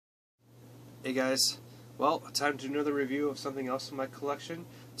Hey guys, well, time to do another review of something else in my collection.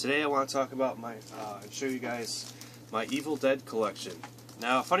 Today I want to talk about show you guys my Evil Dead collection.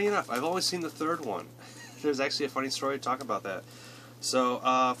 Now, funny enough, I've only seen the third one. There's actually a funny story to talk about that. So,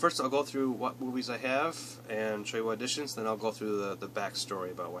 first I'll go through what movies I have and show you what editions, then I'll go through the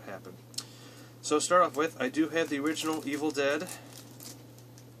backstory about what happened. So, to start off with, I do have the original Evil Dead.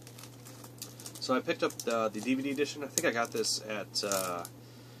 So I picked up the DVD edition. I think I got this at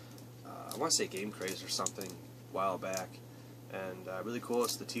I want to say Game Craze or something a while back, and really cool.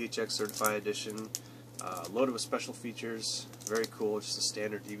 It's the THX certified edition, loaded with special features. Very cool. It's just a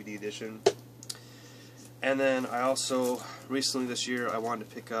standard DVD edition. And then I also recently this year I wanted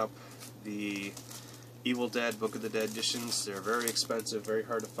to pick up the Evil Dead Book of the Dead editions. They're very expensive, very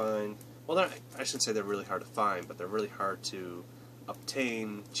hard to find. Well, I shouldn't say they're really hard to find, but they're really hard to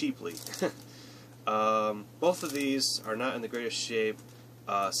obtain cheaply. Both of these are not in the greatest shape.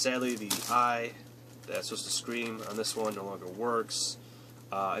 Sadly, the eye that's supposed to scream on this one no longer works.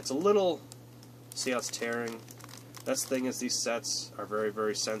 It's a little... See how it's tearing? That's the thing, is these sets are very,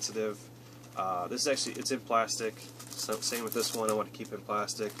 very sensitive. This is actually, it's in plastic. So same with this one, I want to keep in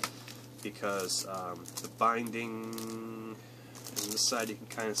plastic because the binding on this side, you can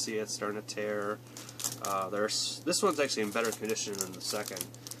kind of see it's starting to tear. This one's actually in better condition than the second.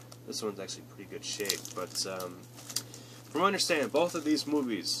 This one's actually in pretty good shape, but from what I understand, both of these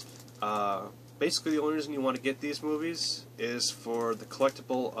movies, basically the only reason you want to get these movies is for the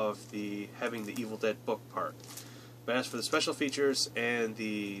collectible of having the Evil Dead book part. But as for the special features and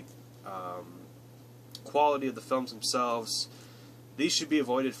the quality of the films themselves, these should be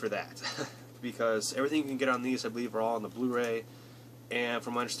avoided for that. Because everything you can get on these, I believe, are all on the Blu-ray, and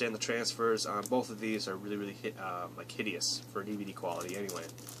from what I understand, the transfers on both of these are really, really hideous for DVD quality anyway.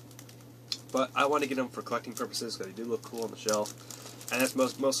 But I want to get them for collecting purposes because they do look cool on the shelf, and that's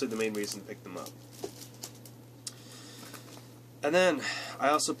mostly the main reason to pick them up. And then I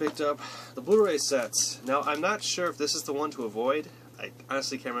also picked up the Blu-ray sets. Now, I'm not sure if this is the one to avoid. I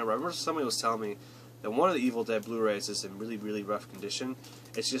honestly can't remember. I remember somebody was telling me that one of the Evil Dead Blu-rays is in really, really rough condition.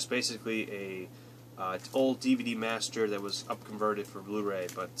 It's just basically a old DVD master that was up-converted for Blu-ray,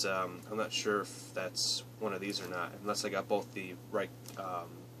 but I'm not sure if that's one of these or not, unless I got both the right...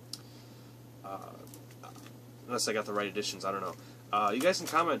 unless I got the right editions, I don't know. You guys can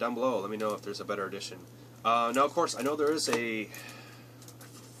comment down below. Let me know if there's a better edition. Now, of course, I know there is I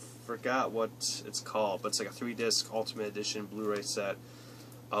forgot what it's called, but it's like a 3-disc Ultimate Edition Blu-ray set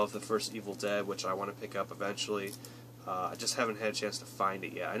of the first Evil Dead, which I want to pick up eventually. I just haven't had a chance to find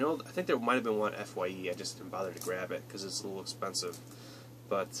it yet. I think there might have been one FYE. I just didn't bother to grab it because it's a little expensive.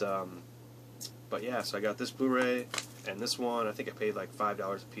 But yeah, so I got this Blu-ray and this one. I think I paid like $5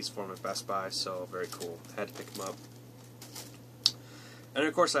 a piece for them at Best Buy, so very cool. Had to pick them up. And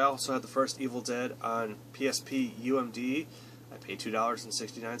of course, I also had the first Evil Dead on PSP UMD. I paid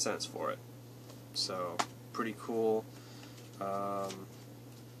 $2.69 for it. So, pretty cool. I'm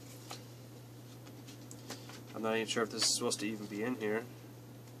not even sure if this is supposed to even be in here.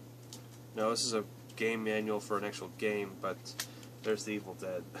 No, this is a game manual for an actual game, but there's the Evil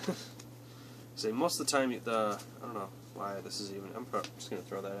Dead. So most of the time, I don't know why this is even... I'm just going to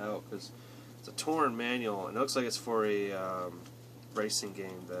throw that out, because it's a torn manual, and it looks like it's for a racing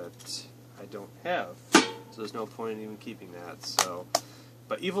game that I don't have. So there's no point in even keeping that. So,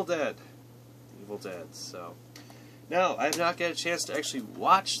 but Evil Dead. So, now, I have not got a chance to actually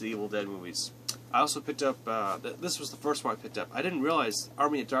watch the Evil Dead movies. I also picked up, this was the first one I picked up. I didn't realize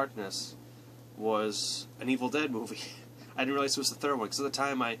Army of Darkness was an Evil Dead movie. I didn't realize it was the third one, because at the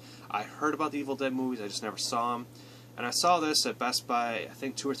time I heard about the Evil Dead movies, I just never saw them. And I saw this at Best Buy, I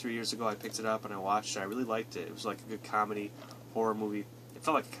think 2 or 3 years ago. I picked it up and I watched it. I really liked it. It was like a good comedy horror movie. It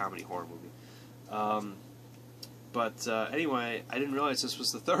felt like a comedy horror movie. Anyway, I didn't realize this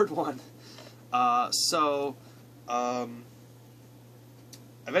was the third one.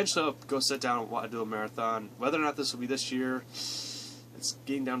 Eventually I'll go sit down and do a marathon. Whether or not this will be this year, it's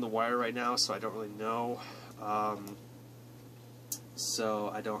getting down the wire right now, so I don't really know. So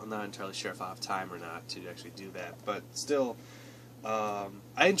I'm not entirely sure if I'll have time or not to actually do that. But still, I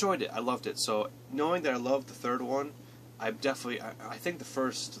enjoyed it. I loved it. So knowing that I loved the third one, I think the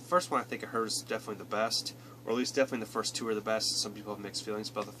first one I think I heard is definitely the best, or at least definitely the first two are the best. Some people have mixed feelings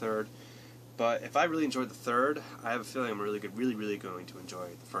about the third. But if I really enjoyed the third, I have a feeling I'm really going to enjoy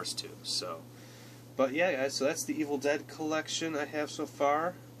the first two. So, but yeah, guys. So that's the Evil Dead collection I have so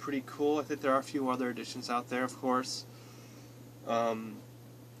far. Pretty cool. I think there are a few other editions out there, of course. And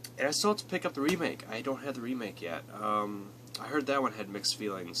I still have to pick up the remake. I don't have the remake yet. I heard that one had mixed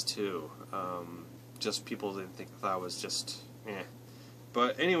feelings too. Just people didn't thought it was just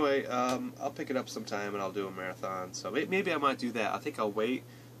But anyway, I'll pick it up sometime and I'll do a marathon. So maybe I might do that. I think I'll wait.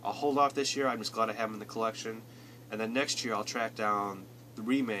 I'll hold off this year. I'm just glad I have them in the collection. And then next year I'll track down the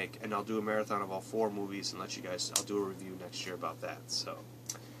remake and I'll do a marathon of all 4 movies and let you guys. I'll do a review next year about that. So,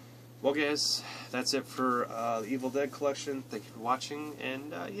 well, guys, that's it for the Evil Dead collection. Thank you for watching,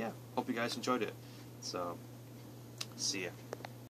 and yeah, hope you guys enjoyed it. So, see ya.